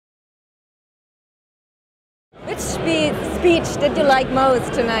Which speech did you like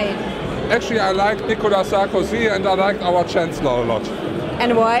most tonight? Actually, I liked Nicolas Sarkozy and I liked our Chancellor a lot.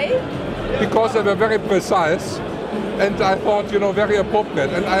 And why? Because they were very precise and I thought, very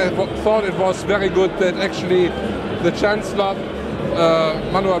appropriate. And I thought it was very good that actually the Chancellor,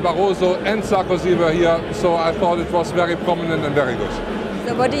 Manuel Barroso and Sarkozy were here. So I thought it was very prominent and very good.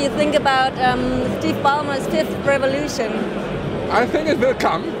 So what do you think about Steve Ballmer's fifth revolution? I think it will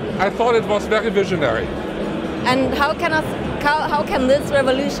come. I thought it was very visionary. And how can this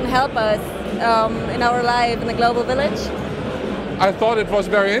revolution help us in our life in the global village? I thought it was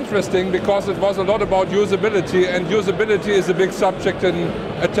very interesting because it was a lot about usability, and usability is a big subject in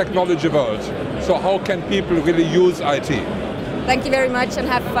a technology world. So how can people really use IT? Thank you very much and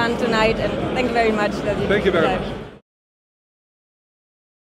have fun tonight, and thank you very much. Thank you very much.